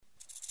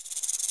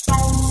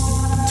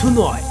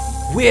Tonight,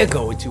 we're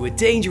going to a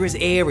dangerous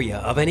area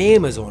of an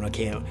Amazon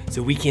account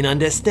so we can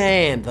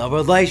understand the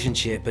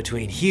relationship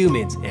between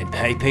humans and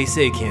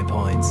PPC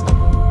campaigns.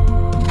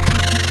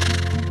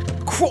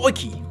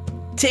 Crikey!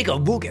 Take a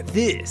look at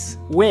this.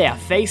 We're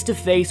face to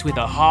face with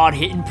a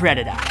hard-hitting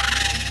predator.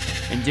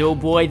 And oh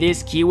boy,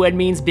 this keyword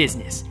means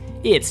business.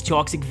 Its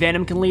toxic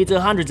venom can lead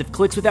to hundreds of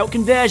clicks without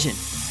conversion.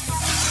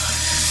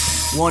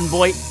 One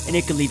bite, and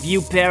it can leave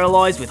you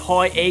paralyzed with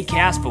high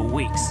ACAS for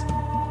weeks.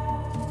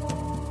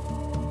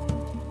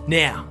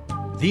 Now,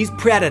 these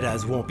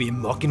predators won't be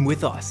mucking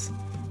with us.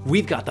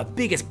 We've got the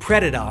biggest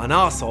predator on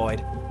our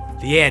side,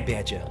 the ad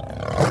badger.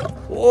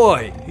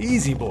 Oi,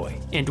 easy boy.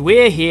 And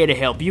we're here to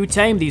help you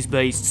tame these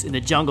beasts in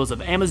the jungles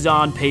of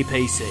Amazon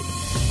PPC.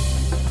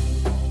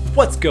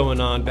 What's going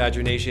on,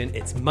 Badger Nation?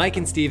 It's Mike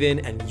and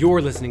Steven, and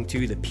you're listening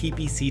to the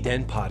PPC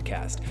Den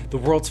podcast, the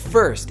world's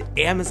first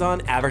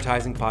Amazon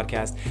advertising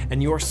podcast,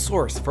 and your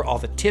source for all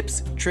the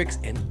tips, tricks,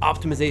 and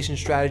optimization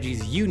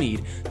strategies you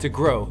need to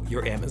grow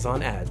your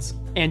Amazon ads.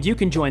 And you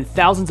can join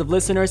thousands of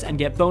listeners and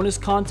get bonus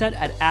content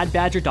at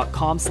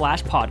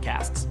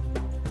adbadger.com/podcasts.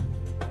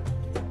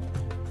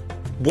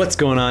 What's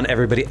going on,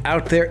 everybody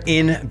out there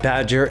in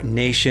Badger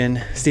Nation?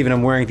 Steven,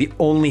 I'm wearing the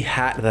only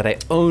hat that I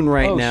own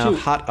right now,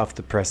 hot off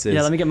the presses.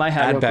 Yeah, let me get my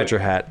hat. Ad Badger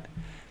hat.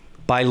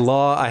 By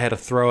law, I had to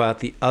throw out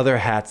the other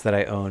hats that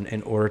I own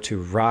in order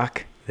to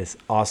rock this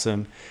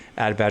awesome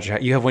Ad Badger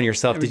hat. You have one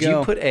yourself. Did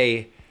you put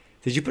a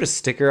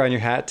sticker on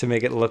your hat to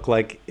make it look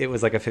like it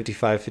was like a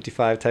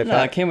 55-55 type hat?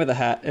 No, it came with a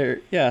hat.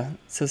 Yeah, it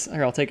says,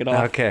 here, I'll take it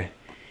off. Okay.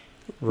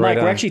 Right,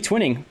 Mike, we're actually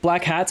twinning.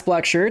 Black hats,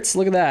 black shirts.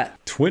 Look at that.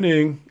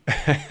 Twinning.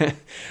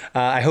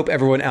 I hope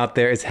everyone out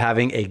there is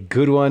having a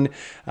good one.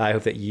 I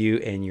hope that you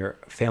and your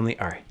family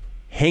are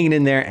hanging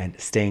in there and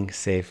staying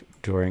safe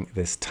during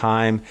this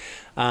time.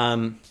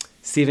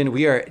 Steven,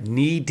 we are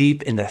knee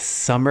deep in the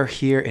summer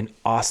here in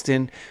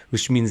Austin,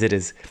 which means it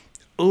is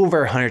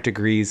over 100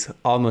 degrees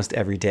almost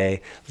every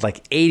day,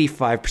 like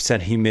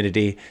 85%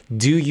 humidity.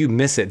 Do you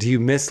miss it? Do you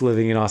miss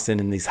living in Austin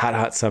in these hot,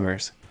 hot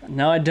summers?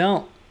 No, I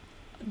don't.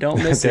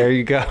 Don't miss there it.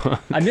 You go.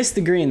 I miss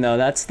the green, though.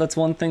 That's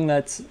one thing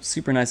that's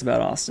super nice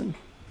about Austin.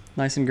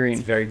 Nice and green.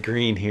 It's very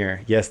green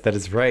here. Yes, that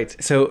is right.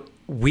 So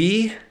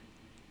we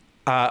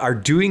are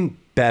doing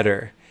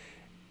better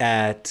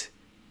at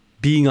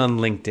being on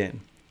LinkedIn.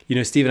 You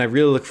know, Steven, I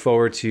really look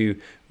forward to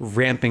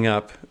ramping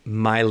up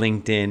my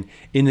LinkedIn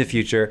in the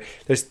future.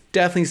 There's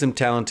definitely some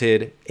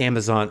talented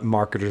Amazon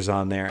marketers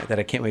on there that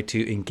I can't wait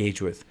to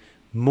engage with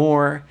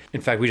more.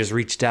 In fact, we just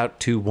reached out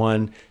to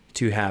one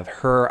to have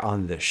her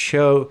on the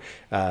show.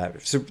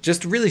 So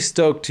just really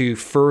stoked to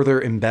further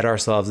embed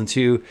ourselves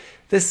into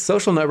this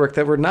social network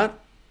that we're not,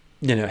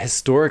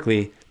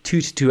 historically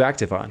too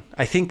active on.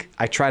 I think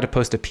I try to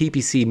post a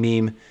PPC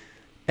meme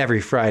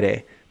every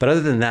Friday, but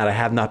other than that, I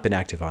have not been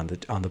active on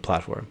the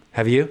platform.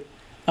 Have you?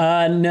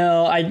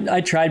 No,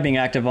 I tried being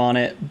active on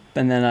it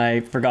and then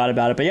I forgot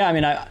about it. But yeah, I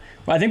mean, I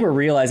think we're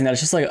realizing that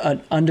it's just like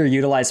an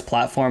underutilized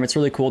platform. It's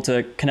really cool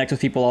to connect with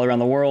people all around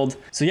the world.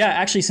 So yeah,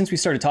 actually, since we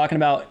started talking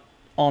about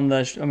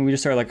we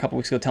just started like a couple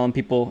weeks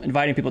ago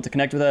inviting people to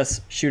connect with us,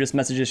 shoot us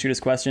messages, shoot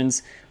us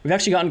questions. We've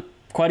actually gotten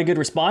quite a good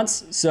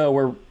response, so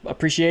we're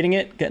appreciating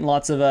it, getting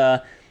lots of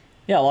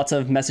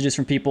messages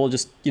from people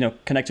just,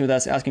 connecting with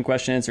us, asking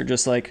questions, or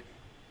just like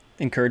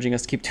encouraging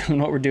us to keep doing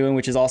what we're doing,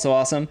 which is also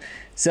awesome.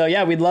 So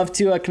yeah, we'd love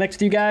to connect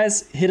with you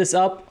guys. Hit us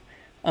up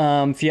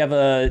if you have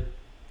a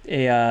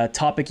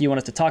topic you want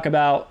us to talk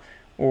about,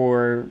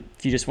 or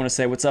if you just want to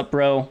say, what's up,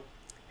 bro,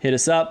 hit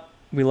us up.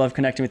 We love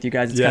connecting with you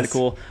guys. It's kind of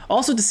cool.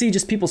 Also to see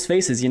just people's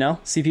faces, see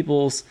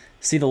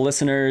the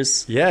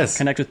listeners,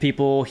 connect with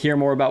people, hear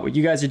more about what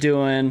you guys are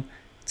doing.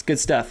 It's good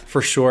stuff.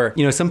 For sure.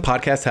 Some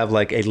podcasts have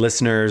like a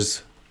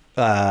listeners,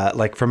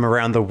 like from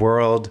around the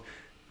world,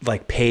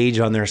 like page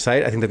on their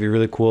site. I think that'd be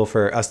really cool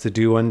for us to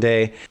do one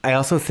day. I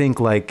also think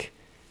like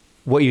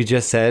what you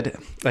just said,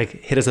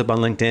 like hit us up on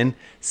LinkedIn,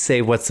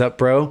 say, what's up,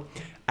 bro.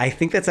 I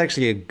think that's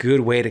actually a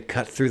good way to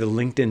cut through the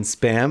LinkedIn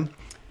spam.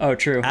 Oh,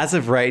 true. As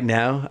of right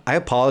now, I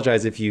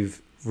apologize if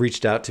you've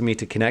reached out to me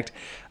to connect.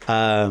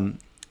 I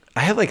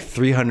have like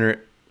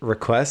 300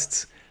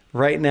 requests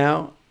right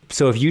now.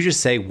 So if you just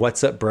say,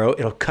 what's up, bro,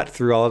 it'll cut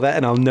through all of that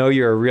and I'll know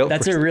you're a real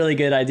That's person. A really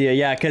good idea.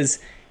 Yeah, because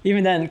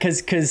even then,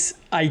 because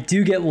I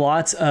do get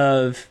lots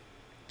of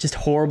just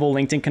horrible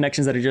LinkedIn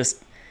connections that are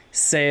just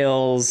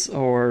sales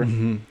or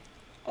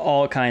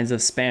all kinds of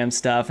spam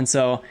stuff. And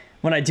so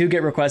when I do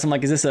get requests, I'm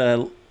like, is this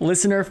a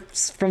listener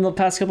from the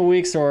past couple of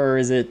weeks or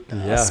is it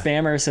a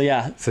spammer? So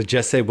yeah. So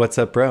just say, what's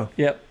up, bro?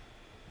 Yep.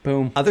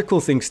 Boom. Other cool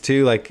things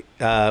too, like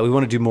we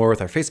want to do more with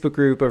our Facebook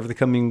group over the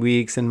coming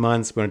weeks and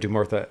months. We want to do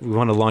more with that. We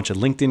want to launch a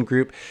LinkedIn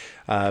group.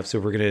 So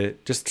we're going to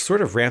just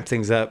sort of ramp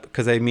things up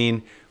because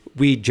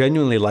we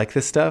genuinely like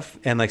this stuff.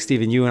 And like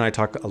Steven, you and I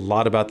talk a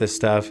lot about this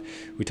stuff.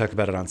 We talked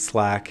about it on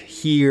Slack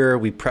here.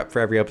 We prep for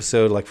every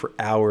episode, like for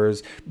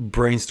hours,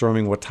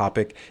 brainstorming what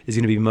topic is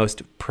going to be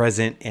most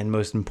present and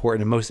most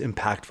important and most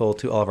impactful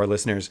to all of our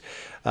listeners.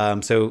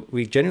 So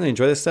we genuinely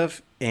enjoy this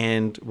stuff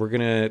and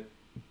we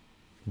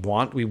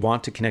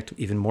want to connect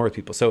even more with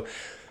people. So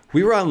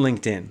we were on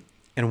LinkedIn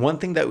And one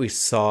thing that we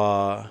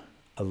saw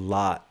a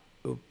lot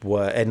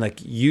was, and like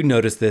you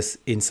noticed this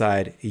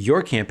inside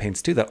your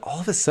campaigns too, that all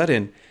of a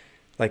sudden,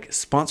 like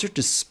sponsored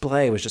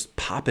display was just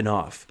popping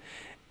off,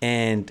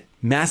 and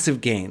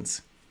massive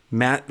gains,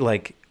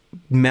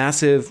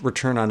 massive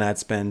return on ad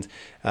spend,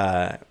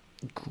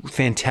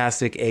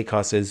 fantastic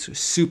ACOSs,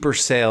 super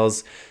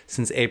sales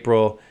since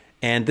April.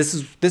 And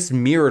this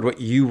mirrored what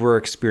you were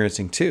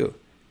experiencing too.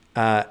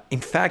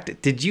 In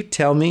fact, did you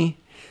tell me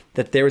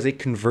that there was a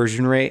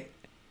conversion rate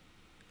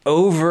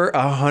over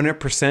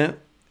 100%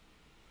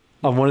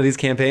 on one of these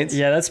campaigns?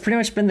 Yeah, that's pretty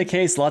much been the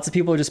case. Lots of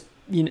people are just,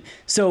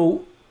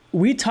 so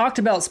we talked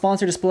about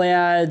sponsored display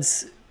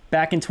ads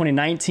back in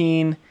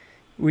 2019.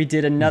 We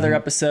did another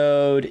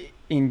episode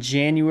in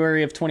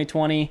January of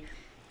 2020.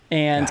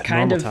 And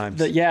kind of,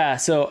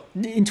 so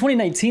in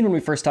 2019, when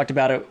we first talked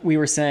about it, we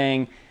were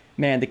saying,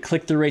 man, the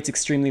click-through rate's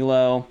extremely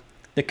low.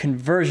 The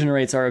conversion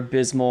rates are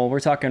abysmal.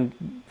 We're talking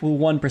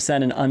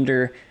 1% and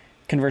under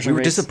conversion rates.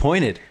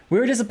 We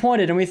were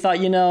disappointed. And we thought,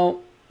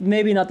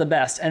 maybe not the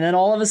best. And then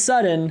all of a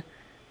sudden,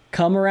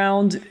 come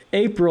around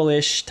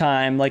April-ish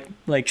time,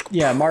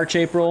 March,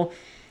 April,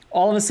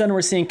 all of a sudden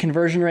we're seeing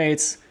conversion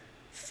rates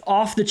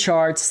off the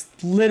charts,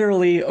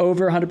 literally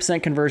over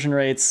 100% conversion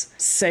rates,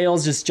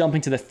 sales just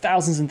jumping to the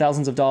thousands and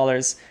thousands of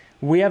dollars.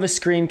 We have a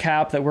screen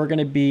cap that we're going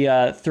to be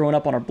throwing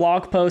up on our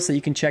blog post that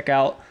you can check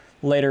out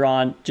later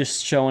on,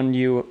 just showing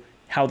you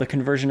how the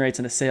conversion rates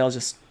and the sales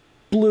just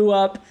blew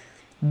up.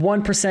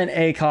 1%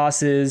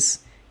 ACOSs,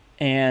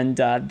 and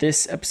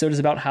this episode is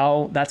about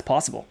how that's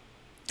possible.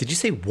 Did you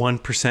say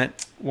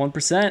 1%?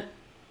 1%.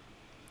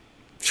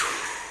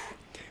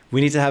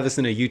 We need to have this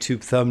in a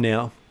YouTube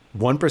thumbnail.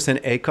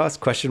 1%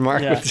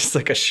 ACOS ? Yeah. With just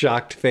like a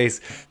shocked face.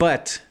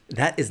 But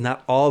that is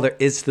not all there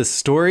is to the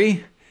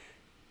story.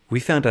 We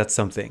found out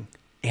something.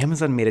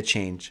 Amazon made a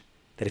change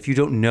that if you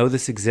don't know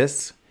this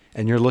exists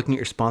and you're looking at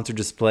your sponsored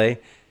display,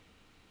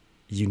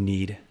 you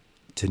need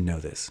to know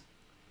this.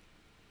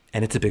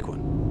 And it's a big one.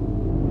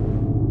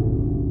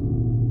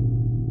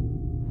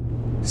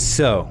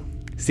 So,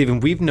 Stephen,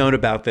 we've known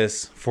about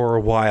this for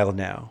a while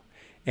now.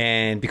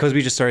 And because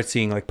we just started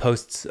seeing like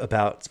posts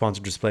about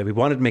sponsored display, we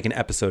wanted to make an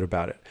episode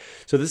about it.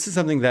 So this is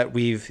something that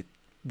we've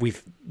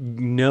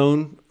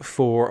known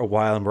for a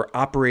while, and we're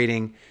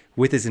operating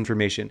with this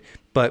information,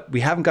 but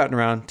we haven't gotten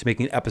around to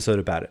making an episode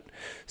about it.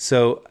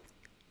 So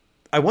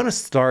I want to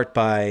start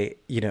by,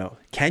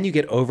 can you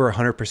get over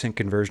 100%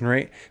 conversion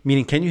rate?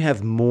 Meaning, can you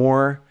have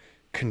more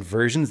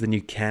conversions than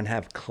you can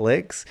have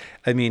clicks?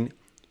 I mean,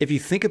 if you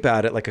think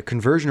about it, like a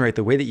conversion rate,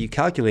 the way that you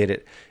calculate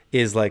it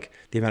is like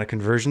the amount of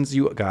conversions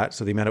you got,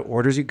 so the amount of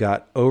orders you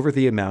got over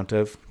the amount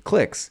of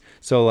clicks.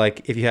 So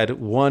like if you had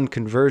one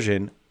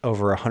conversion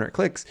over 100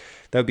 clicks,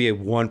 that would be a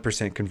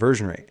 1%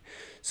 conversion rate.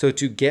 So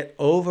to get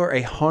over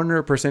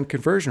 100%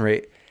 conversion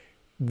rate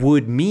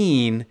would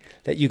mean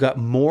that you got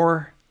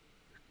more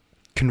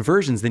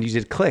conversions than you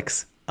did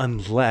clicks,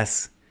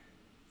 unless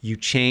you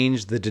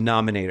change the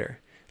denominator,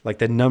 like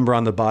the number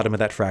on the bottom of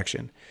that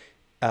fraction.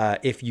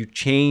 If you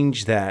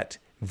change that,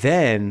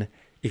 then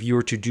if you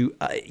were to do,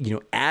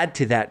 add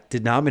to that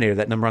denominator,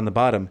 that number on the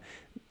bottom,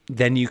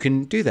 then you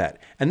can do that.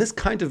 And this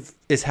kind of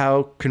is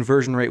how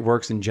conversion rate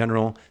works in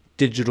general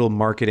digital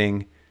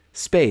marketing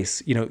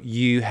space.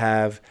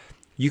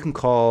 You can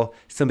call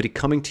somebody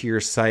coming to your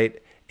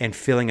site and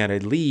filling out a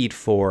lead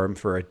form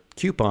for a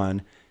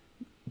coupon.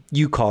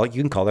 You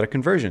can call that a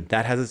conversion.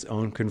 That has its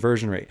own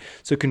conversion rate.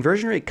 So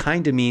conversion rate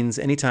kind of means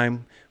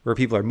anytime where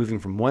people are moving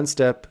from one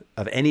step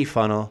of any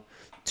funnel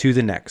to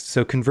the next.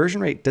 So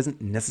conversion rate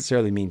doesn't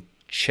necessarily mean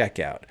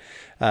checkout.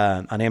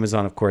 On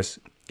Amazon, of course,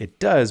 it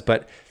does,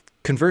 but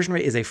conversion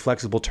rate is a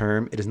flexible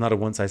term. It is not a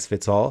one size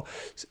fits all.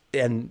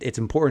 And it's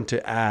important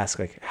to ask,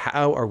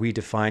 how are we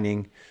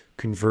defining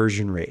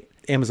conversion rate?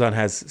 Amazon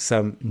has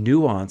some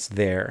nuance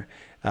there,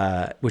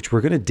 which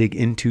we're going to dig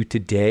into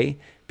today,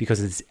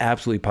 because it's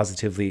absolutely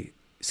positively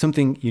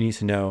something you need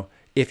to know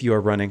if you are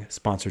running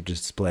sponsored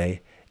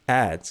display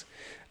ads.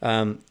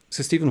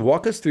 So Stephen,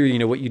 walk us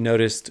through, what you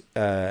noticed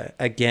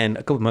again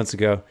a couple of months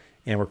ago,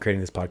 and we're creating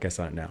this podcast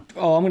on it now.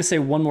 Oh, I'm going to say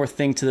one more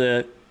thing to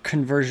the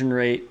conversion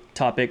rate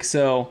topic.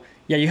 So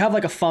yeah, you have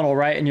like a funnel,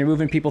 right? And you're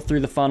moving people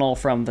through the funnel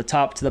from the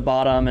top to the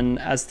bottom. And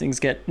as things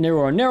get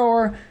narrower and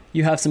narrower,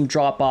 you have some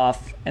drop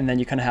off, and then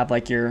you kind of have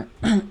like your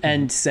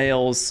end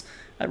sales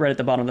right at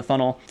the bottom of the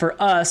funnel. For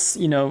us,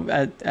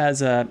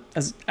 as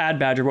Ad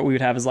Badger, what we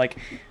would have is like,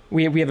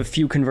 we have a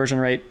few conversion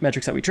rate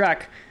metrics that we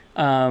track.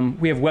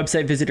 We have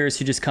website visitors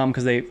who just come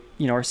because they,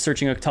 are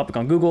searching a topic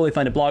on Google. They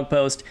find a blog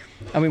post,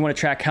 and we want to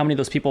track how many of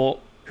those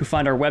people who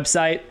find our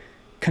website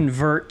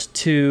convert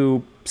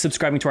to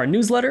subscribing to our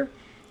newsletter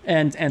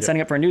and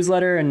signing up for our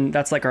newsletter. And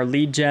that's like our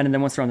lead gen. And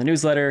then once they're on the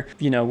newsletter,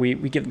 we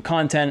give them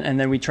content, and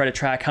then we try to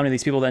track how many of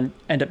these people then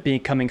end up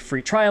becoming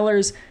free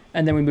trialers.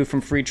 And then we move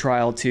from free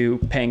trial to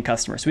paying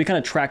customers. So we kind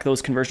of track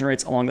those conversion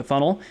rates along the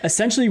funnel.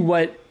 Essentially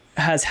what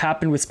has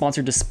happened with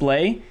sponsored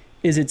display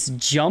is it's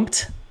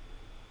jumped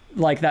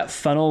like that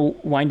funnel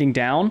winding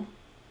down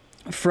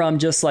from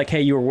just like,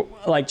 hey, you were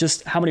like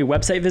just how many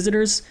website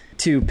visitors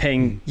to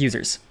paying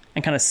users,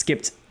 and kind of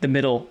skipped the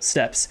middle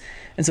steps.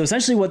 And so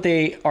essentially what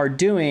they are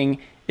doing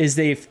is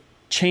they've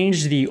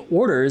changed the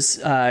orders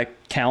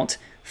count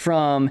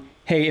from,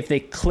 hey, if they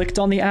clicked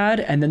on the ad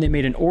and then they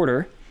made an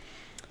order,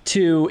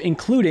 to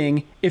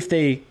including if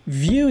they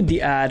viewed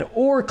the ad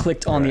or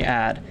clicked on the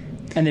ad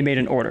and they made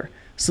an order.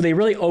 So they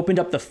really opened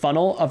up the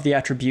funnel of the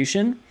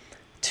attribution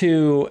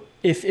to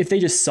if they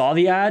just saw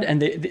the ad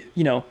and they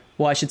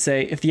well, I should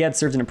say if the ad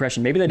served an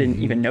impression, maybe they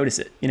didn't even notice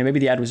it. Maybe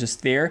the ad was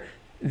just there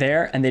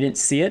and they didn't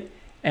see it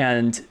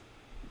and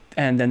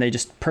then they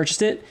just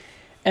purchased it.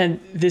 And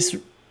this,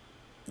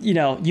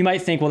 you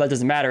might think, well, that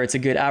doesn't matter. It's a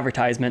good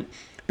advertisement.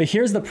 But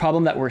here's the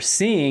problem that we're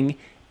seeing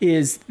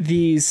is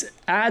these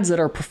ads that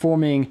are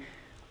performing,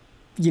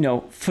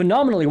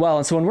 phenomenally well.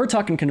 And so when we're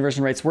talking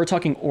conversion rates, we're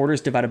talking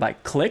orders divided by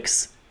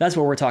clicks. That's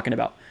what we're talking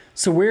about.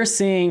 So we're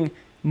seeing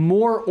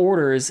more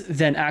orders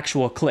than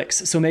actual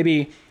clicks. So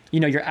maybe,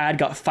 your ad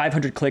got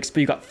 500 clicks,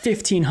 but you got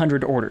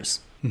 1,500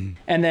 orders. Mm-hmm.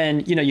 And then,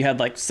 you had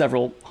like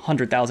several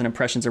 100,000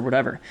 impressions or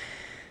whatever.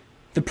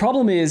 The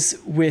problem is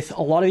with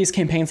a lot of these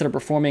campaigns that are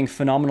performing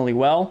phenomenally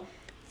well,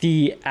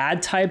 the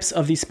ad types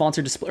of these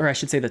sponsored display, or I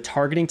should say the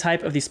targeting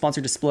type of these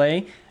sponsored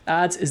display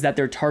ads is that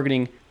they're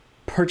targeting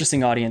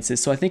purchasing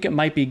audiences. So I think it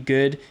might be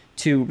good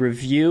to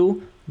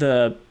review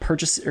the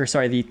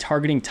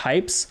targeting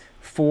types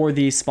for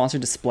these sponsored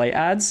display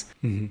ads.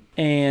 Mm-hmm.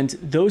 And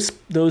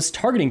those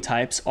targeting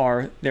types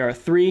there are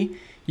three.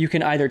 You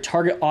can either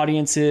target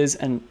audiences,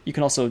 and you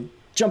can also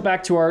jump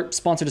back to our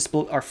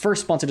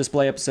first sponsored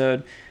display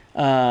episode.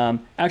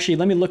 Actually,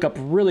 let me look up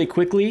really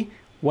quickly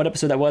what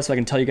episode that was so I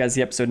can tell you guys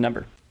the episode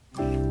number.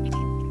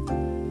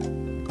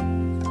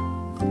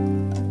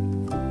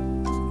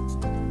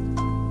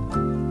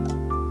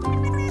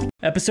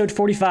 Episode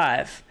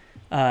 45.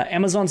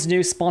 Amazon's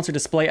new sponsored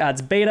display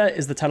ads beta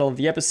is the title of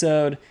the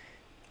episode.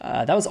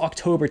 That was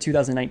October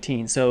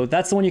 2019. So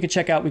that's the one you can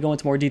check out. We go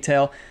into more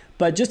detail.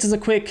 But just as a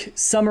quick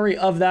summary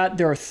of that,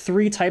 there are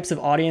three types of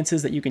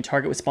audiences that you can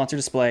target with sponsored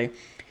display.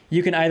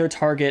 You can either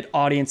target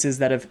audiences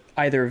that have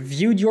either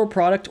viewed your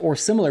product or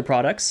similar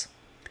products,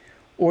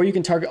 or you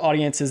can target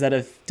audiences that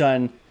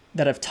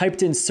have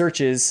typed in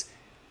searches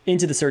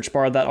into the search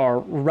bar that are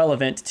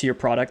relevant to your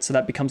product. So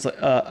that becomes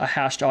a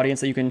hashed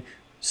audience that you can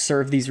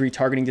serve these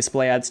retargeting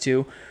display ads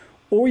to,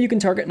 or you can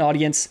target an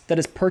audience that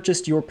has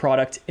purchased your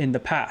product in the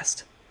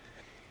past.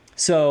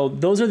 So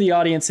those are the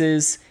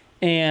audiences,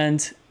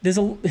 and there's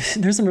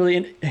some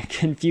really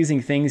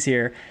confusing things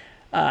here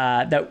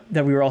that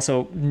we were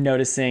also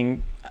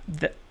noticing.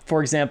 That,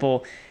 for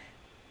example,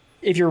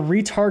 if you're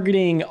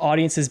retargeting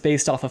audiences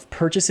based off of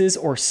purchases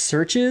or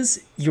searches,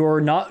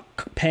 you're not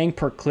paying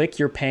per click,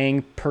 you're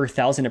paying per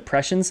 1,000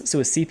 impressions, so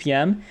a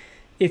CPM.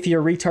 If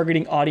you're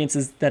retargeting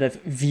audiences that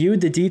have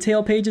viewed the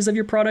detail pages of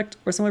your product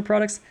or similar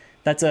products,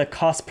 that's a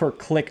cost per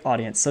click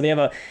audience. So they have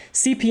a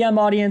CPM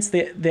audience,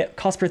 the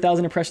cost per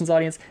 1,000 impressions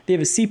audience. They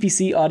have a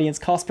CPC audience,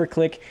 cost per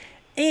click.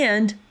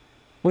 And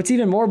what's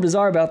even more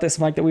bizarre about this,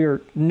 Mike, that we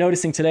were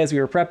noticing today as we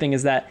were prepping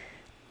is that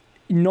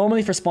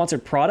normally for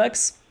sponsored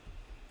products,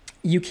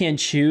 you can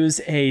choose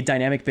a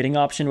dynamic bidding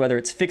option, whether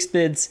it's fixed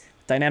bids,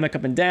 dynamic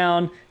up and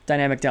down,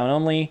 dynamic down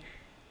only.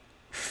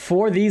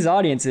 For these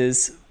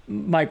audiences,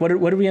 Mike, what did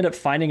we end up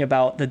finding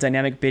about the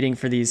dynamic bidding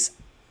for these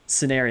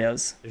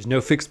scenarios? There's no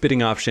fixed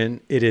bidding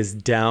option. It is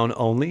down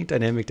only,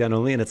 dynamic down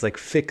only, and it's like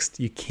fixed.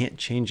 You can't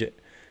change it,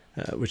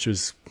 I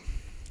was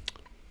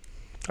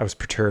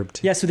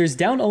perturbed. Yeah, so there's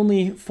down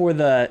only for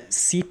the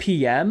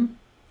CPM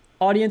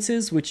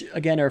audiences, which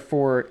again are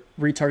for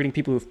retargeting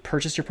people who've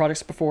purchased your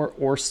products before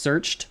or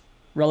searched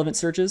relevant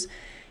searches.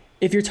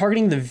 If you're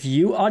targeting the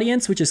view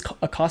audience, which is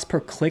a cost per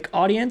click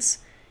audience,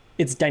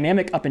 it's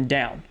dynamic up and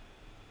down.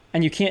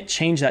 And you can't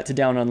change that to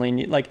down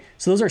only.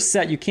 So those are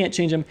set. You can't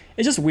change them.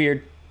 It's just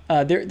weird.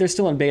 They're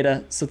still in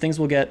beta, so things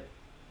will get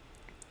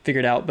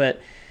figured out.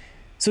 But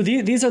so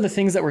these are the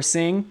things that we're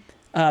seeing.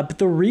 But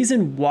the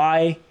reason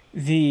why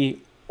the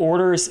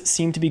orders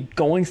seem to be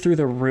going through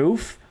the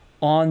roof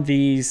on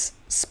these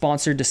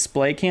sponsored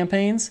display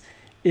campaigns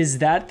is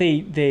that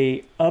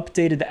they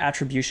updated the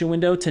attribution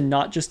window to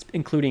not just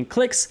including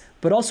clicks,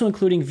 but also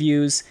including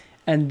views.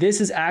 And this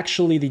is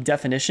actually the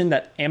definition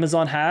that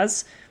Amazon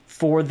has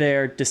for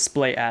their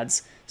display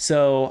ads.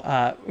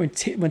 So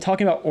when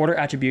talking about order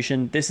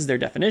attribution, this is their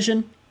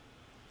definition.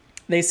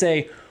 They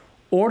say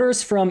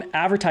orders from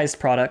advertised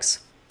products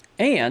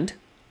and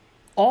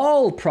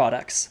all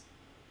products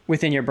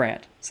within your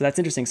brand. So that's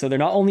interesting. So they're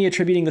not only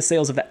attributing the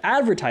sales of the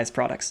advertised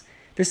products,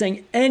 they're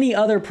saying any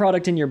other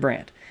product in your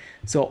brand.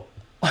 So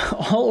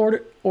all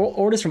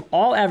orders from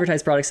all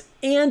advertised products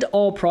and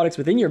all products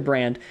within your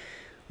brand,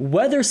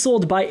 whether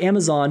sold by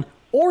Amazon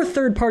or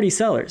third-party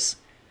sellers.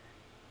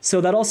 So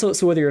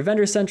whether you're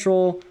Vendor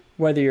Central,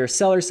 whether you're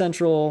Seller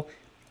Central,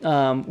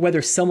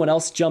 whether someone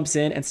else jumps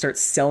in and starts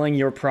selling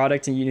your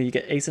product and you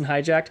get ASIN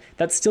hijacked,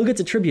 that still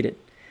gets attributed.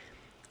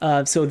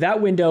 So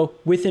that window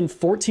within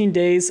 14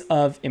 days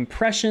of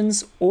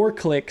impressions or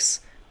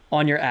clicks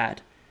on your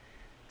ad.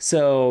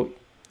 So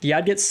the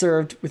ad gets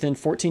served within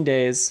 14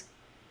 days.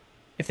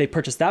 If they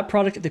purchase that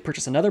product, if they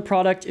purchase another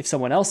product, if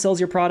someone else sells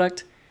your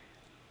product,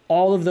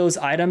 all of those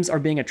items are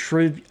being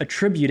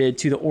attributed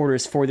to the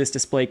orders for this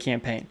display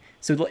campaign.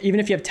 So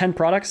even if you have 10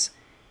 products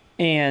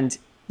and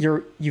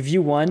you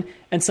view one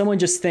and someone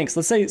just thinks,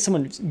 let's say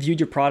someone viewed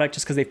your product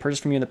just because they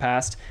purchased from you in the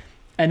past,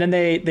 and then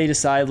they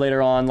decide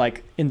later on,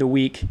 like in the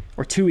week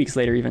or 2 weeks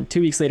later, even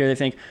 2 weeks later, they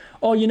think,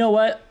 oh, you know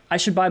what? I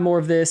should buy more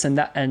of this and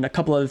that and a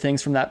couple other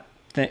things from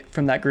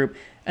that group.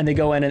 And they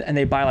go in and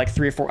they buy like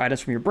 3 or 4 items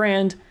from your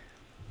brand.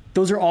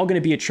 Those are all going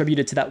to be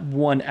attributed to that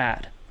one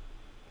ad.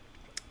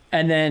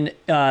 And then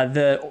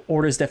the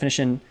orders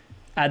definition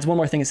adds one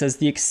more thing. It says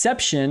the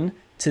exception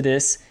to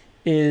this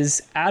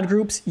is ad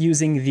groups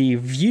using the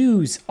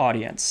views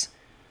audience,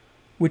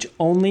 which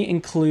only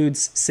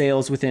includes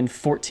sales within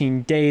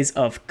 14 days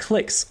of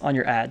clicks on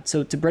your ad.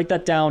 So to break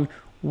that down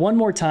one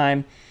more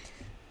time,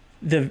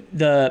 the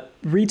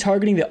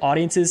retargeting the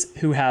audiences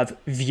who have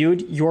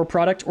viewed your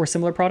product or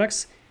similar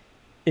products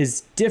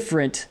is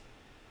different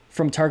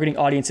from targeting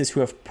audiences who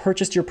have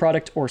purchased your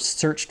product or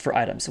searched for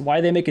items.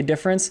 Why they make a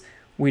difference,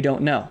 we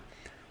don't know.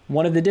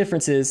 One of the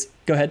differences,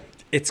 go ahead.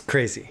 It's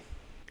crazy.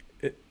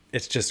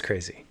 It's just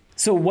crazy.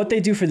 So what they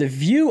do for the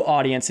view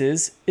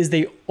audiences is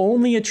they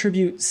only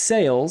attribute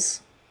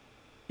sales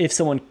if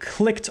someone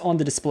clicked on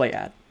the display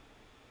ad.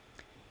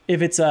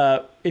 If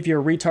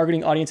you're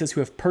retargeting audiences who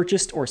have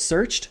purchased or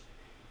searched,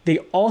 they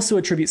also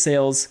attribute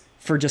sales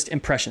for just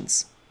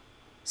impressions.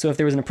 So if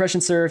there was an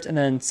impression served and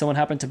then someone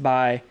happened to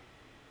buy,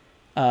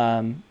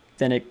 then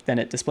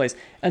it displays.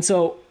 And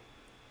so,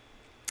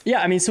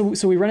 yeah, I mean,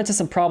 so we run into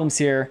some problems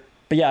here.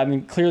 But yeah, I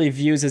mean, clearly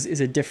views is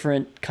a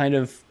different kind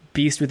of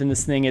beast within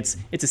this thing. It's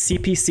a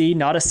CPC,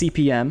 not a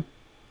CPM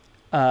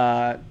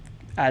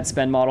ad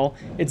spend model.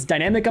 It's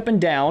dynamic up and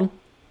down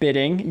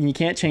bidding, and you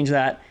can't change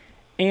that.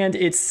 And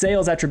its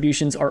sales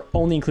attributions are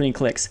only including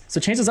clicks. So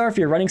chances are, if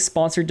you're running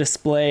sponsored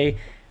display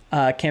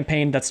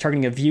campaign that's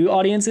targeting a view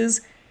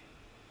audiences,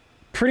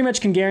 pretty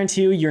much can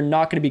guarantee you're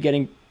not going to be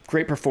getting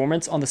great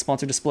performance on the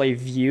sponsored display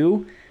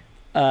view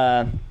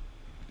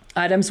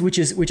items, which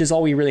is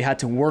all we really had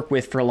to work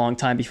with for a long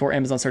time before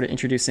Amazon started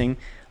introducing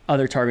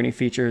other targeting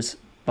features.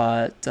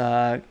 But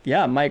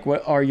yeah, Mike,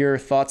 what are your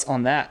thoughts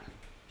on that?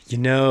 You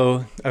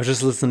know, I was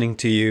just listening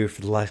to you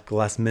for the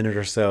last minute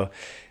or so,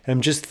 and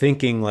I'm just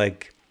thinking,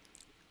 like,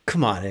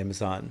 come on,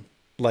 Amazon.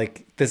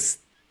 Like, this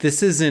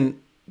isn't,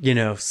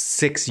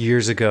 6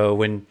 years ago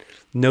when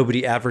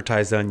nobody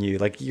advertised on you.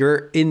 Like,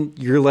 you're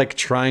like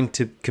trying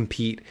to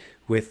compete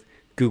with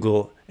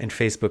Google and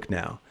Facebook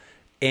now.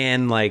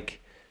 And like,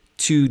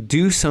 to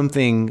do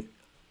something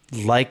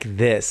like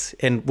this,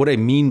 and what I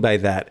mean by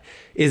that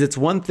is, it's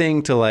one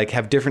thing to like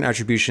have different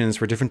attributions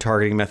for different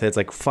targeting methods,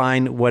 like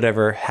fine,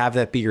 whatever, have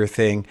that be your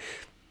thing.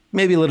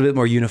 Maybe a little bit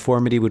more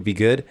uniformity would be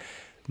good.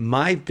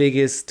 My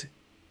biggest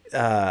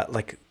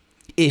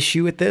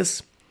issue with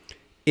this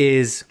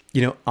is,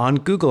 on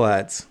Google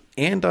ads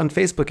and on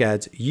Facebook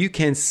ads, you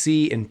can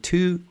see in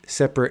 2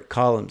 separate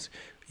columns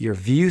your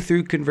view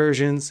through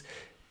conversions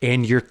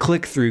and your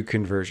click through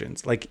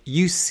conversions. Like,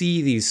 you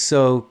see these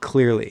so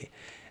clearly,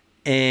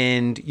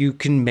 and you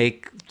can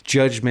make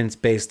judgments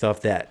based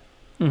off that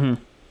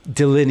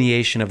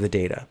delineation of the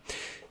data.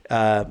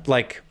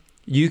 Like,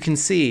 you can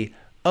see,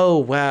 oh,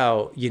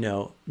 wow,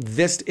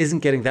 this isn't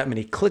getting that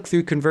many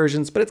click-through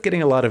conversions, but it's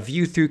getting a lot of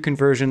view-through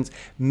conversions.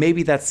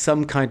 Maybe that's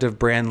some kind of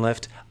brand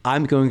lift.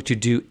 I'm going to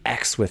do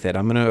X with it.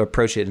 I'm going to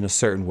approach it in a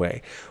certain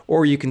way.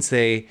 Or you can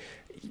say,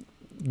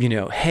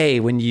 hey,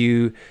 when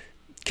you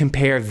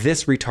compare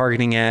this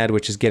retargeting ad,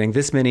 which is getting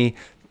this many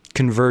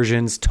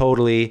conversions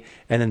totally,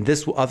 and then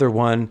this other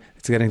one,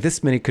 it's getting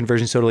this many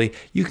conversions totally,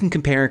 you can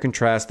compare and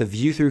contrast the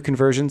view-through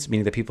conversions,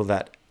 meaning the people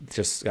that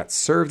just got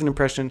served an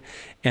impression,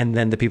 and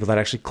then the people that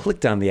actually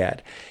clicked on the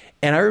ad.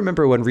 And I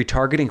remember when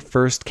retargeting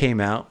first came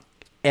out,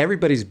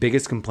 everybody's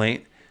biggest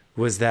complaint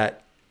was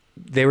that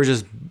they were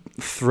just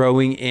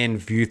throwing in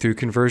view-through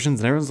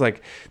conversions, and everyone's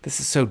like, this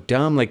is so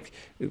dumb. Like,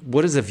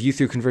 what does a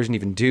view-through conversion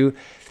even do?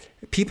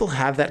 People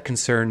have that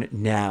concern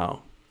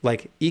now.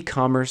 Like,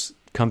 e-commerce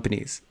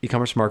companies,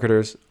 e-commerce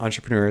marketers,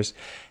 entrepreneurs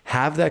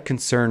have that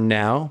concern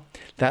now,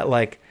 that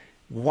like,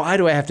 why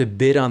do I have to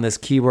bid on this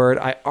keyword?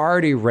 I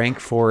already rank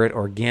for it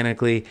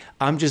organically.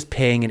 I'm just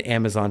paying an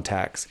Amazon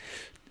tax.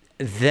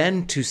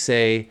 Then to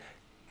say,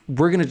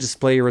 we're going to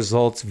display your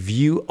results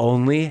view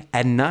only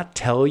and not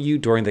tell you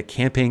during the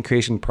campaign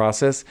creation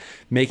process,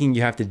 making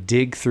you have to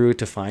dig through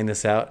to find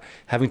this out,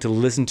 having to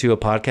listen to a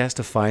podcast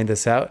to find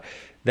this out,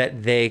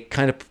 that they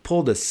kind of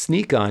pulled a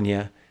sneak on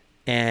you.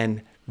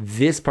 And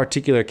this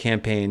particular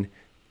campaign,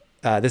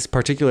 this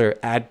particular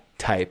ad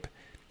type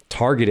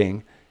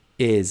targeting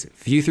is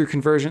view through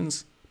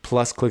conversions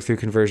plus click through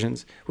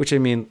conversions, which, I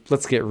mean,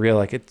 let's get real,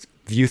 like, it's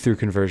view through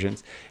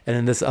conversions. And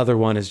then this other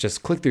one is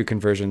just click through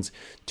conversions.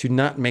 To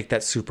not make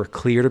that super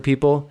clear to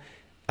people,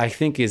 I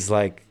think is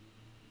like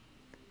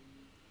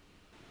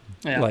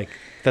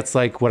that's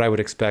like what I would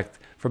expect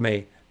from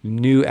a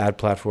new ad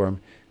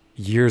platform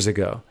years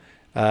ago.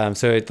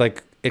 So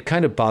it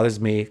kind of bothers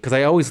me, because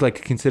I always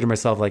like consider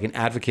myself like an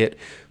advocate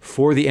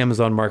for the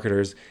Amazon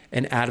marketers,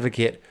 an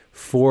advocate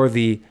for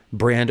the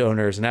brand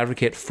owners, an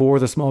advocate for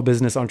the small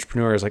business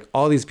entrepreneurs, like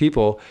all these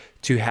people,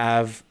 to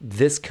have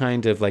this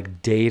kind of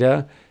like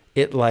data.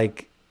 It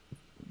like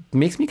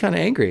makes me kind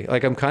of angry.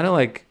 Like I'm kind of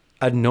like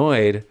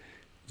annoyed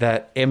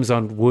that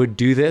Amazon would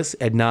do this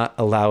and not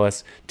allow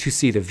us to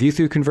see the view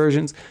through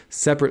conversions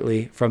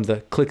separately from the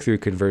click through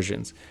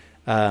conversions.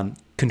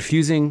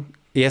 Confusing.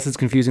 Yes, it's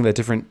confusing that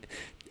different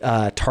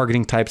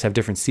targeting types have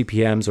different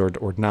CPMs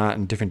or not,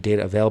 and different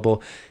data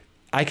available.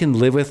 I can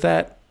live with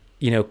that.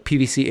 You know,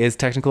 PPC is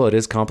technical. It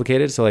is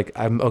complicated. So like,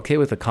 I'm okay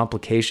with the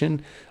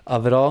complication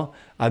of it all.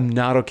 I'm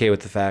not okay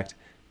with the fact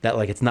that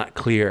like, it's not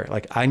clear.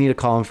 Like I need a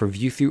column for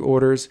view through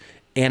orders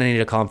and I need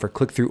a column for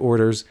click through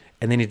orders,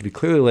 and they need to be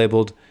clearly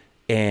labeled.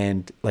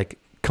 And like,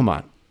 come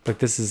on, like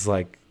this is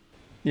like,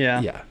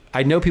 yeah.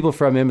 I know people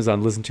from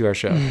Amazon listen to our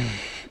show.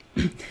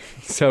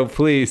 So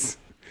please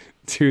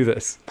do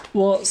this.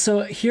 Well,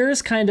 so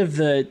here's kind of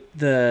the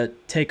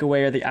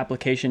takeaway or the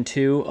application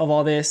too of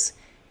all this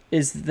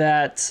is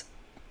that,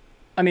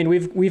 I mean,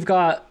 we've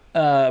got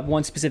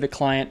one specific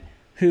client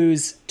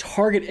whose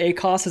target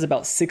ACoS is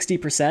about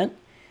 60%.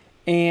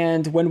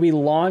 And when we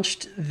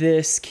launched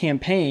this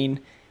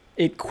campaign,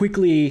 it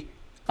quickly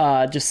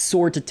just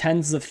soared to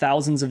tens of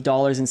thousands of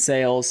dollars in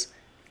sales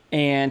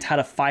and had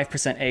a 5%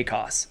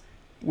 ACoS,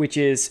 which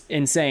is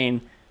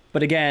insane.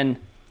 But again,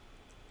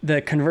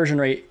 the conversion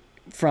rate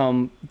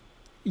from,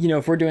 you know,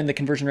 if we're doing the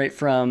conversion rate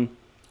from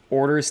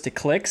orders to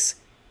clicks,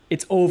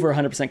 it's over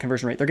 100%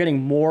 conversion rate. They're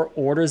getting more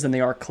orders than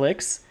they are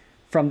clicks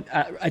from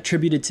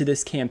attributed to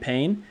this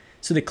campaign.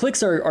 So the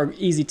clicks are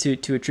easy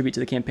to attribute to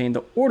the campaign.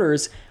 The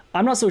orders,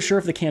 I'm not so sure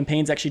if the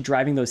campaign's actually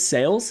driving those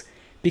sales,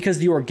 because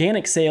the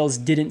organic sales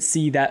didn't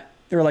see that,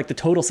 or like the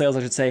total sales, I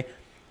should say,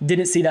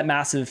 didn't see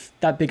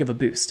that big of a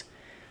boost.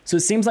 So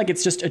it seems like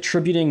it's just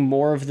attributing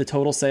more of the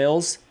total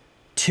sales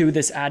to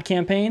this ad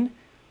campaign,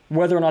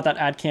 whether or not that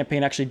ad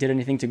campaign actually did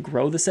anything to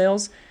grow the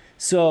sales.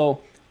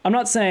 So I'm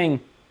not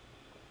saying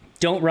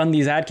don't run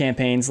these ad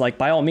campaigns. Like,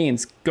 by all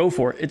means, go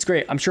for it. It's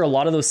great. I'm sure a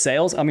lot of those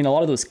sales, I mean, a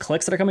lot of those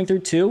clicks that are coming through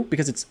too,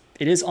 because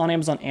it is on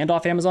Amazon and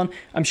off Amazon,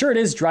 I'm sure it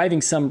is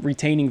driving some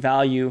retaining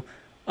value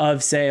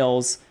of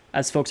sales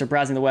as folks are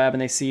browsing the web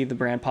and they see the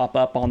brand pop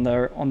up on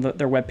their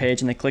web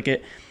page and they click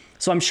it.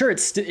 So I'm sure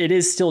it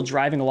is still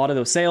driving a lot of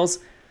those sales.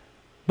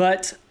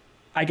 But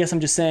I guess I'm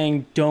just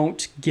saying,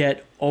 don't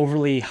get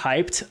overly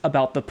hyped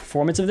about the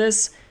performance of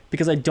this,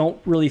 because I don't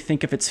really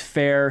think if it's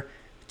fair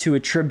to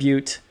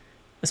attribute,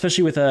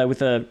 especially with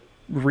a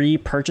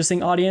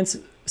repurchasing audience,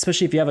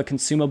 especially if you have a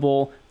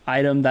consumable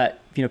item that,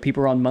 you know,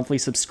 people are on monthly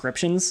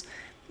subscriptions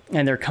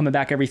and they're coming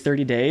back every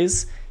 30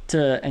 days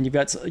and you've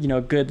got, you know,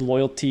 a good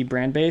loyalty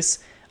brand base.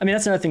 I mean,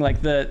 that's another thing,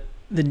 like the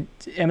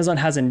Amazon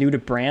has a new to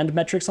brand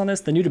metrics on this.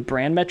 The new to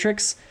brand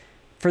metrics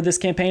for this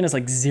campaign is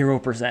like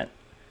 0%,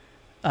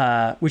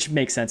 which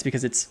makes sense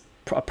because it's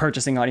a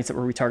purchasing audience that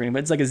we're retargeting, but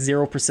it's like a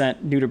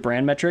 0% new to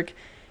brand metric.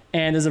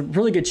 And there's a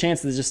really good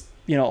chance that just,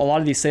 you know, a lot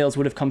of these sales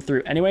would have come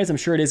through anyways. I'm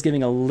sure it is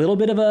giving a little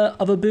bit of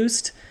a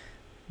boost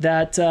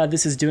that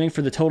this is doing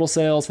for the total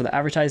sales, for the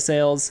advertised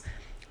sales.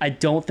 I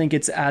don't think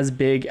it's as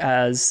big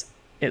as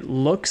it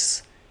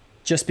looks,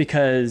 just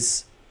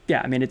because,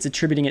 yeah, I mean, it's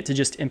attributing it to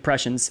just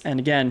impressions. And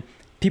again,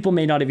 people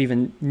may not have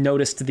even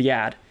noticed the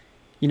ad.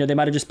 You know, they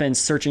might have just been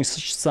searching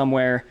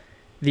somewhere.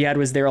 The ad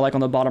was there like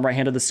on the bottom right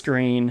hand of the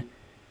screen.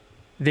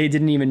 They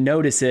didn't even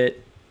notice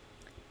it,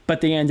 but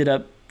they ended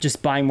up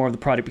just buying more of the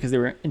product because they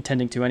were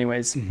intending to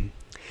anyways. Mm-hmm.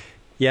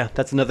 Yeah,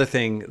 that's another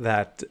thing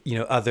that, you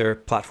know, other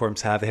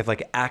platforms have. They have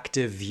like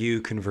active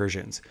view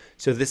conversions.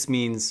 So this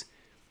means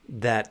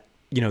that,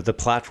 you know, the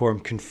platform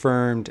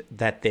confirmed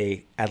that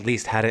they at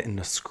least had it in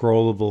a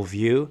scrollable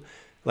view,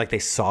 like they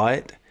saw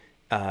it,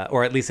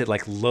 or at least it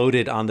like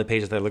loaded on the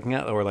page that they're looking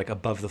at, or like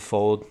above the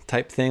fold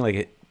type thing.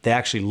 Like they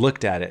actually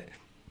looked at it,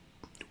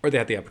 or they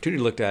had the opportunity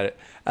to look at it,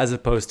 as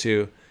opposed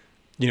to,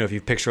 you know, if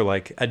you picture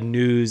like a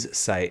news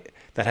site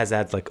that has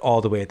ads like all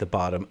the way at the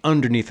bottom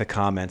underneath the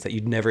comments that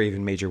you'd never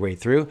even made your way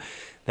through,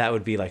 that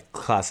would be like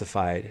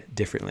classified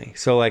differently.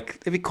 So like,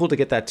 it'd be cool to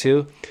get that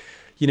too.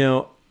 You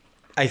know,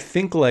 I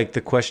think like the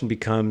question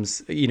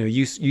becomes, you know,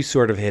 you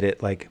sort of hit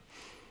it, like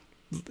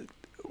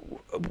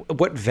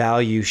what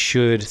value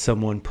should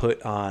someone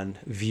put on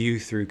view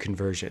through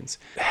conversions?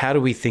 How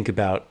do we think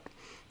about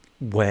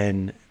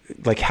when,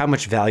 like how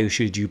much value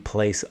should you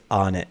place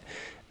on it?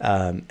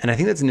 And I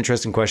think that's an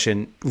interesting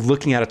question.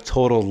 Looking at a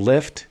total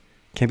lift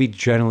can be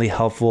generally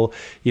helpful.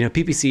 You know,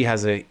 PPC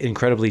has an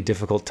incredibly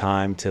difficult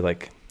time to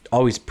like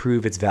always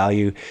prove its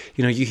value.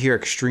 You know, you hear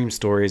extreme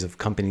stories of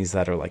companies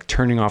that are like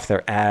turning off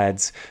their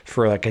ads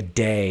for like a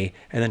day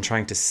and then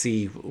trying to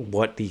see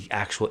what the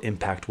actual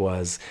impact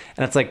was.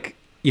 And it's like,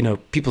 you know,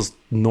 people's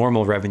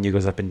normal revenue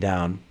goes up and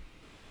down.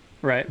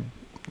 Right.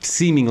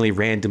 Seemingly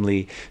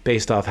randomly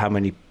based off how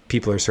many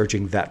people are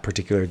searching that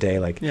particular day.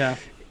 Like, yeah.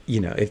 You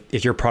know,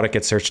 if your product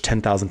gets searched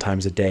 10,000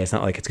 times a day, it's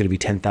not like it's going to be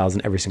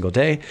 10,000 every single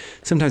day.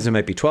 Sometimes it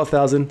might be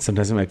 12,000.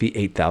 Sometimes it might be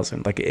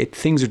 8,000. Like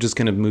things are just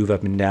going to move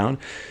up and down.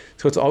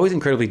 So it's always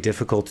incredibly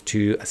difficult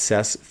to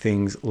assess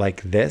things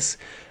like this.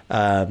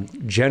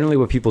 Generally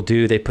what people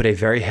do, they put a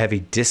very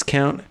heavy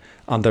discount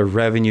on the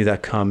revenue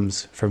that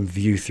comes from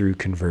view through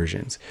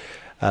conversions.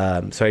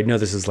 So I know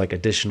this is like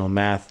additional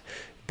math,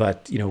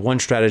 but one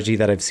strategy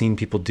that I've seen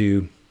people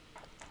do,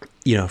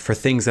 for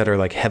things that are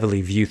like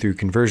heavily view through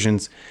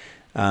conversions,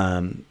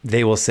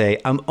 they will say,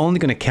 I'm only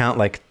going to count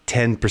like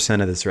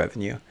 10% of this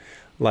revenue.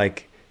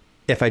 Like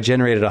if I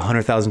generated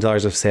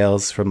 $100,000 of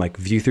sales from like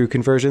view through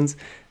conversions,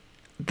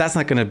 that's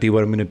not going to be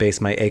what I'm going to base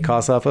my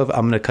ACoS off of.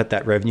 I'm going to cut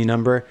that revenue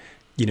number,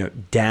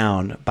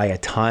 down by a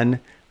ton.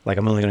 Like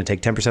I'm only going to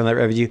take 10% of that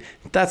revenue.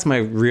 That's my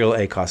real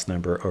ACoS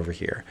number over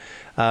here.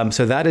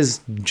 So that is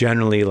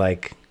generally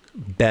like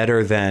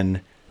better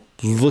than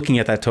looking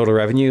at that total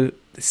revenue,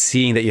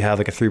 seeing that you have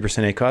like a 3%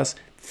 ACoS,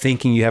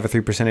 thinking you have a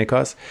 3%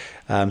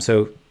 ACoS.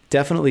 So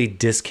definitely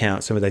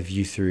discount some of that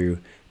view through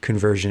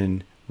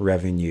conversion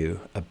revenue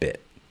a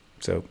bit.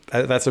 So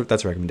that's a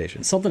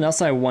recommendation. Something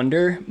else I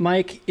wonder,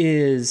 Mike,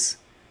 is,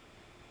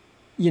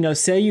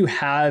 say you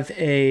have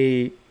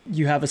a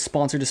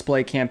sponsor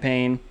display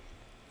campaign,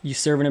 you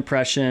serve an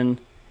impression,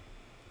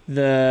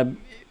 the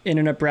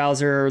internet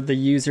browser, the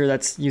user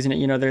that's using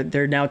it,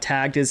 they're now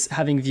tagged as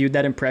having viewed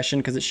that impression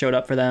because it showed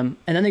up for them.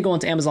 And then they go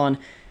onto Amazon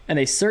and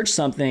they search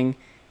something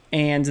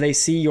and they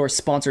see your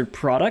sponsored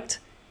product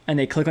and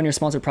they click on your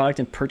sponsored product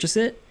and purchase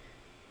it.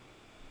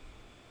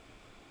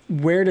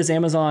 Where does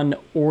Amazon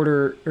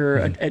order or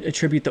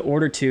attribute the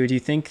order to? Do you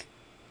think,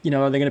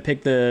 are they going to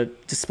pick the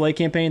display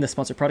campaign, the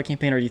sponsored product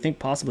campaign, or do you think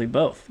possibly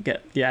both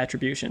get the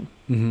attribution?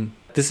 Mm-hmm.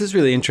 This is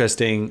really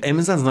interesting.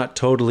 Amazon's not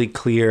totally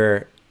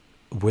clear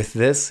with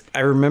this. I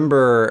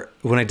remember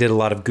when I did a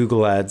lot of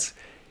Google ads,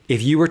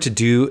 if you were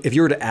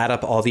to add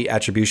up all the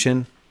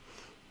attribution,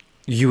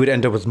 you would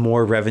end up with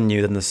more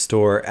revenue than the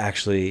store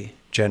actually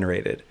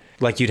generated.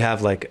 Like you'd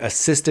have like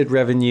assisted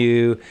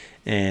revenue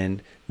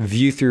and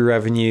view through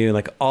revenue,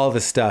 like all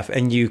this stuff.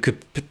 And you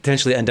could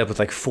potentially end up with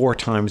like 4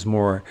 times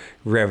more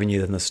revenue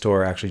than the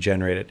store actually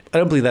generated. I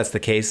don't believe that's the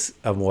case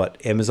of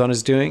what Amazon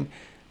is doing.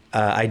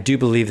 I do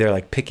believe they're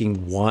like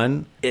picking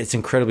one. It's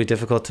incredibly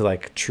difficult to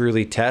like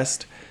truly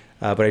test.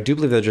 But I do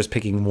believe they're just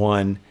picking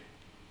one,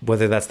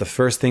 whether that's the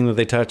first thing that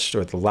they touched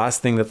or the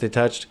last thing that they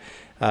touched.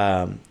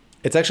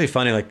 It's actually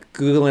funny, like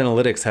Google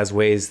Analytics has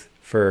ways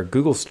for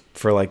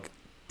like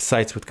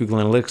sites with Google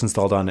Analytics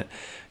installed on it.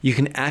 You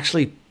can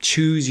actually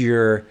choose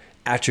your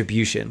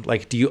attribution.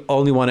 Like, do you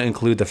only want to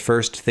include the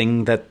first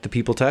thing that the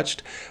people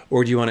touched?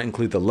 Or do you want to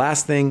include the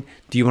last thing?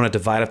 Do you want to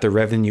divide up the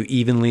revenue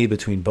evenly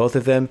between both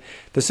of them?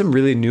 There's some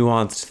really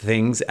nuanced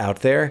things out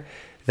there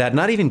that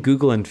not even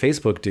Google and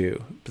Facebook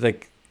do.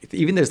 Like,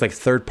 even there's like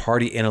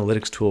third-party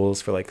analytics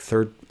tools for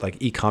like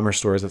e-commerce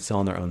stores that sell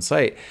on their own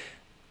site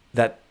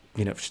that,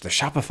 the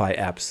Shopify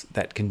apps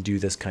that can do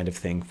this kind of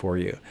thing for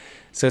you.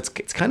 So it's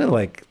kind of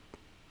like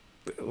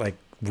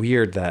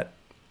weird that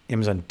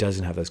Amazon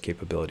doesn't have those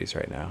capabilities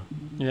right now.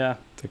 Yeah.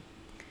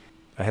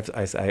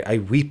 I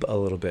weep a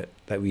little bit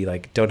that we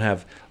like don't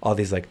have all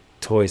these like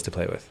toys to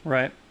play with.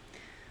 Right.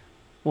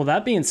 Well,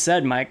 that being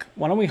said, Mike,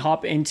 why don't we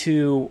hop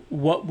into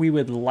what we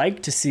would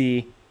like to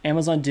see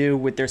Amazon do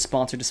with their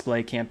sponsor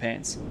display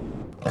campaigns?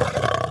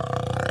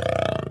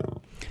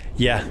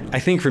 Yeah, I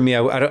think for me,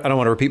 I don't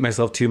want to repeat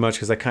myself too much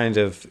because I kind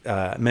of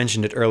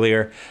mentioned it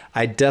earlier.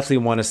 I definitely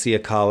want to see a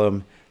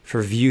column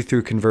for view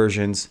through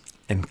conversions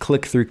and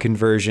click through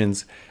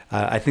conversions.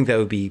 I think that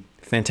would be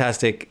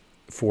fantastic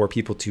for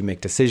people to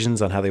make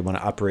decisions on how they want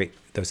to operate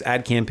those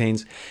ad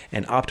campaigns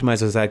and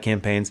optimize those ad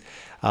campaigns.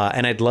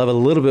 And I'd love a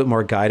little bit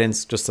more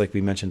guidance, just like we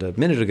mentioned a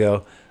minute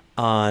ago,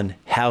 on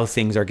how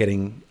things are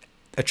getting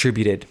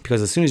attributed.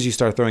 Because as soon as you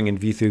start throwing in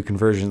view through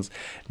conversions,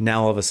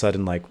 now all of a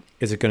sudden, like,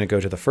 is it going to go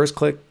to the first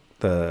click,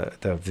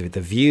 the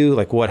view,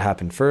 like what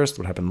happened first,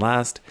 what happened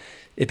last?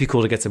 It'd be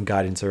cool to get some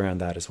guidance around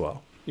that as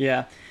well.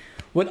 Yeah.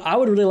 What I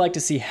would really like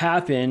to see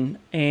happen,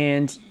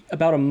 and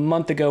about a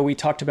month ago, we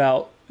talked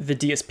about the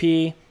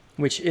DSP,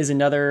 which is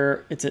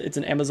it's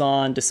an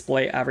Amazon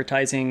display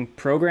advertising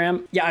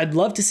program. Yeah, I'd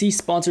love to see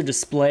sponsored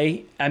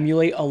display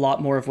emulate a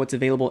lot more of what's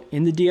available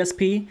in the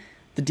DSP.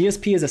 The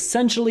DSP is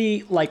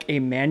essentially like a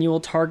manual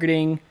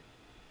targeting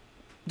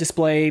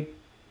display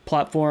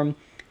platform.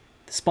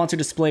 The sponsored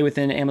display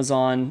within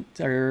Amazon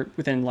or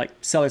within like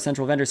Seller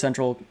Central, Vendor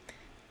Central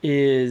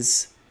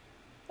is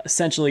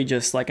essentially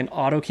just like an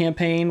auto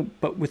campaign,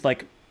 but with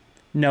like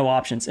no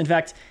options. In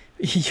fact,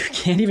 you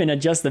can't even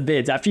adjust the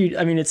bids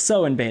it's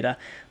so in beta,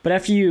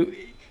 but view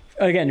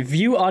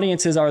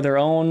audiences are their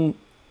own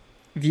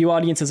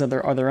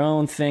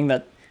thing.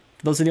 That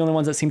those are the only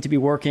ones that seem to be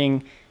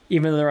working,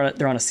 even though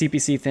they're on a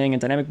CPC thing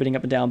and dynamic bidding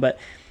up and down. But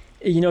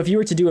if you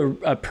were to do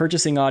a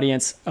purchasing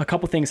audience, a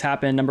couple things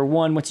happen. Number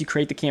one, once you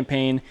create the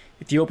campaign,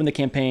 if you open the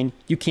campaign,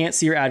 you can't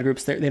see your ad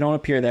groups. They don't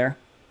appear there.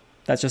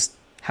 That's just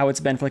how it's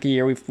been for like a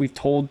year. We've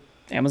told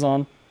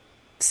Amazon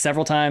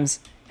several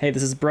times, hey,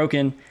 this is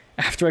broken.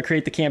 After I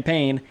create the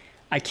campaign,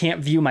 I can't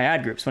view my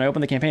ad groups. When I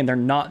open the campaign, they're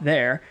not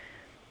there.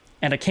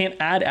 And I can't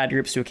add ad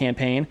groups to a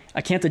campaign.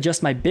 I can't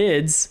adjust my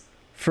bids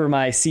for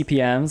my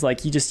CPMs.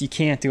 Like you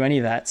can't do any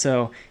of that.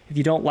 So if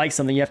you don't like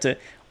something, you have to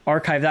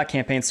archive that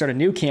campaign, start a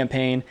new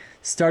campaign,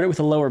 start it with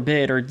a lower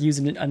bid, or use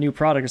a new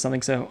product or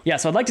something. So yeah,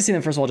 so I'd like to see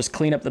them, first of all, just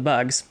clean up the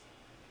bugs.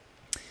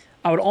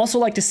 I would also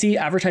like to see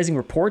advertising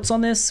reports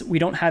on this. We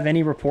don't have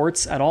any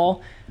reports at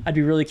all. I'd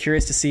be really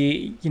curious to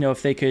see,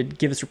 if they could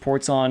give us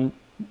reports on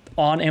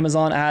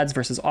Amazon ads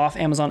versus off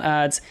Amazon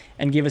ads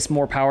and give us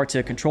more power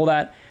to control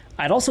that.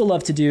 I'd also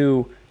love to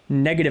do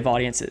negative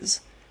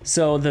audiences.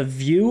 So the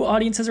view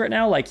audiences right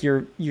now, like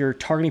you're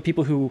targeting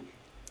people who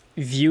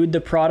viewed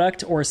the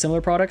product or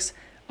similar products.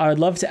 I would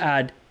love to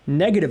add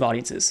negative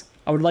audiences.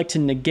 I would like to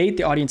negate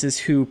the audiences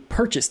who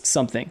purchased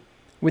something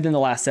within the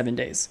last 7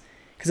 days.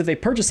 Because if they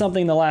purchased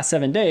something in the last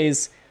 7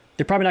 days,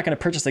 they're probably not going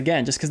to purchase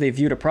again just because they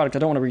viewed a product. I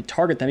don't want to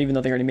retarget them even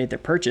though they already made their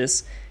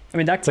purchase. I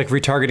mean, that's like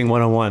retargeting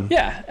 101.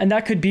 Yeah, and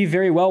that could be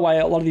very well why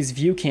a lot of these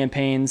view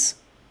campaigns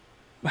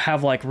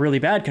have like really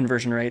bad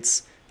conversion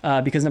rates.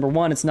 Because number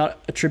one, it's not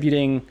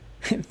attributing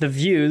the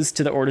views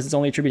to the orders, it's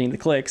only attributing the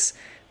clicks.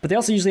 But they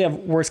also usually have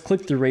worse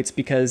click-through rates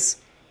because,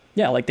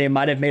 like they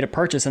might have made a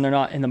purchase and they're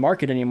not in the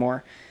market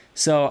anymore.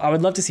 So I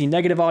would love to see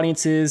negative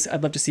audiences.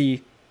 I'd love to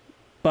see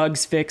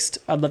bugs fixed.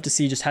 I'd love to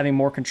see just having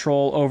more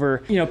control over,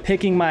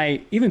 picking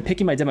my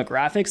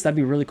demographics. That'd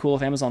be really cool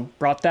if Amazon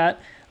brought that.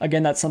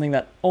 Again, that's something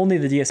that only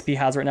the DSP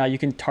has right now. You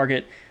can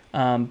target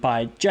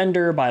by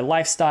gender, by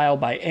lifestyle,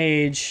 by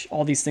age,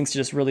 all these things to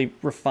just really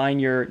refine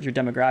your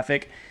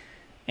demographic.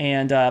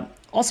 And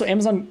also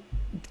Amazon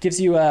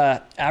gives you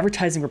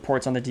advertising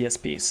reports on the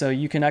DSP. So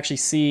you can actually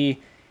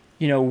see,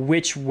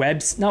 which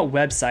not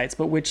websites,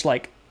 but which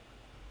like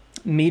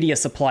media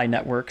supply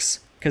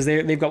networks, because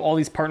they've got all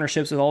these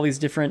partnerships with all these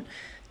different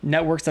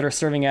networks that are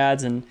serving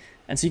ads. And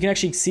so you can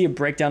actually see a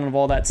breakdown of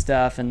all that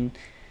stuff. And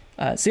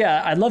so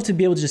yeah, I'd love to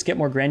be able to just get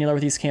more granular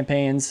with these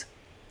campaigns.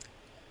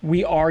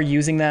 We are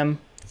using them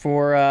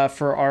for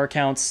our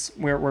accounts.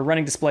 We're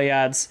running display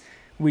ads.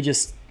 We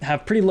just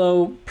have pretty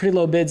low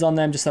bids on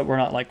them, just that we're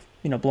not like,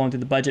 blowing through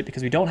the budget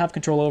because we don't have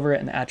control over it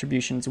and the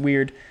attribution's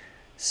weird.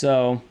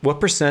 So what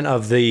 %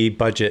 of the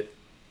budget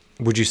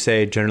would you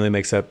say generally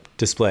makes up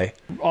display?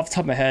 Off the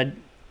top of my head,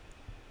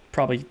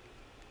 probably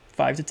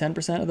 5 to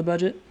 10% of the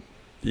budget.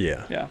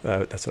 Yeah.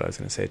 That's what I was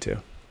going to say too.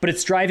 But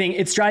it's driving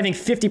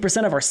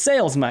 50% of our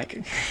sales,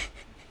 Mike.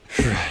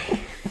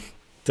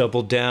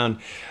 Double down.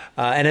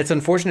 And it's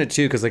unfortunate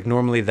too, because like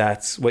normally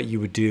that's what you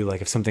would do.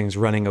 Like if something's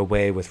running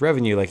away with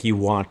revenue, like you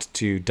want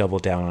to double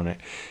down on it.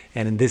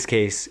 And in this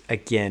case,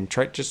 again,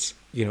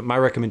 my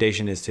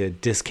recommendation is to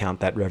discount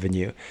that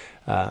revenue.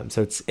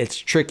 So it's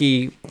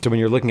tricky. So when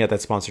you're looking at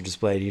that sponsored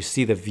display, you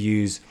see the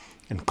views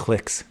and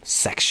clicks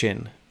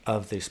section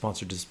of the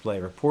sponsored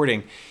display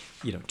reporting.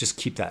 Just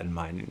keep that in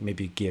mind and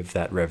maybe give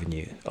that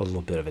revenue a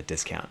little bit of a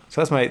discount.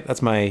 So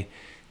that's my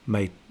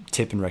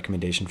tip and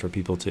recommendation for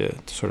people to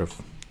sort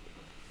of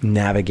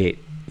navigate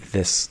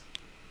this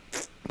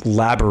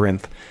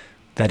labyrinth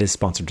that is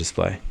sponsored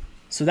display.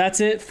 So that's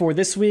it for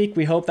this week.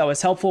 We hope that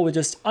was helpful with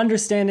just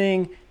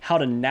understanding how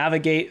to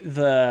navigate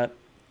the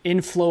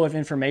inflow of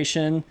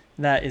information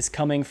that is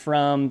coming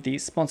from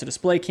these sponsored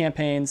display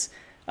campaigns.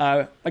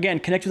 Again,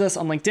 connect with us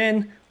on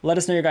LinkedIn. Let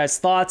us know your guys'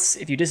 thoughts.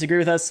 If you disagree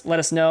with us, let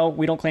us know.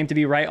 We don't claim to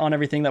be right on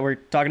everything that we're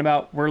talking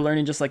about. We're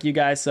learning just like you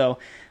guys. So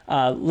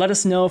let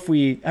us know if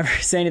we ever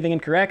say anything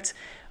incorrect.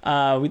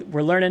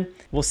 We're learning.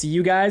 We'll see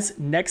you guys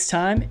next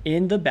time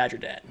in the Badger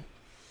Den.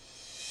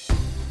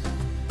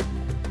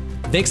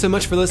 Thanks so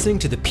much for listening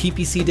to the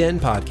PPC Den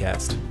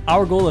podcast.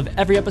 Our goal of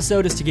every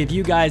episode is to give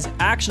you guys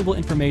actionable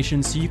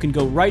information so you can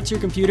go right to your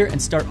computer and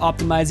start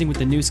optimizing with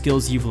the new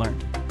skills you've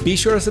learned. Be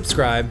sure to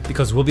subscribe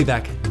because we'll be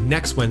back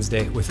next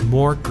Wednesday with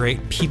more great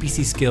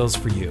PPC skills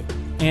for you.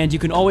 And you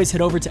can always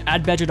head over to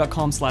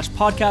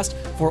adbadger.com/podcast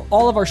for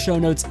all of our show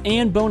notes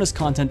and bonus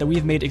content that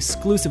we've made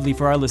exclusively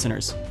for our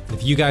listeners.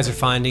 If you guys are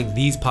finding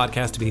these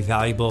podcasts to be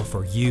valuable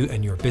for you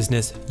and your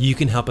business, you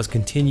can help us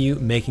continue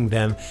making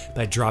them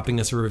by dropping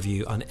us a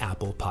review on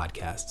Apple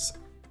Podcasts.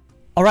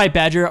 All right,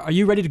 Badger, are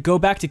you ready to go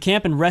back to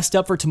camp and rest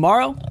up for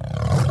tomorrow?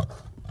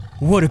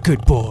 What a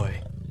good boy.